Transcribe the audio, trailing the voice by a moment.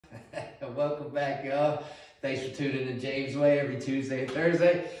Welcome back, y'all. Thanks for tuning in James Way every Tuesday and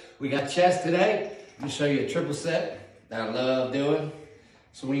Thursday. We got chest today. I'm gonna show you a triple set that I love doing.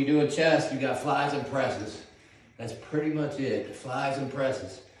 So when you're doing chest, you got flies and presses. That's pretty much it, flies and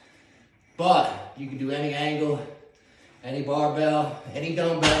presses. But you can do any angle, any barbell, any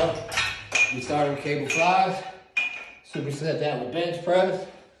dumbbell. We started with cable flies. Superset that with bench press.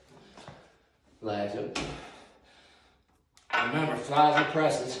 Flies up. Remember, flies and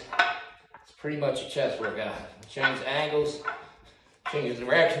presses, it's pretty much a chest workout. Change angles, change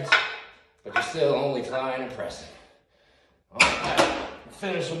directions, but you're still only flying and pressing. All right,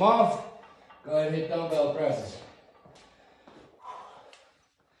 finish them off. Go ahead and hit dumbbell presses.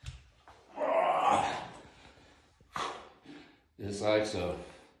 Just like so.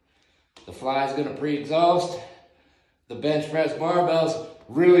 The fly's gonna pre-exhaust. The bench press barbell's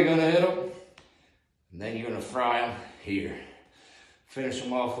really gonna hit them. And then you're gonna fry them here. Finish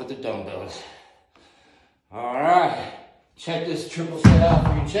them off with the dumbbells. All right, check this triple set out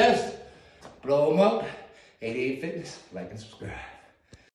for your chest. Blow them up. 88 Fitness, like and subscribe.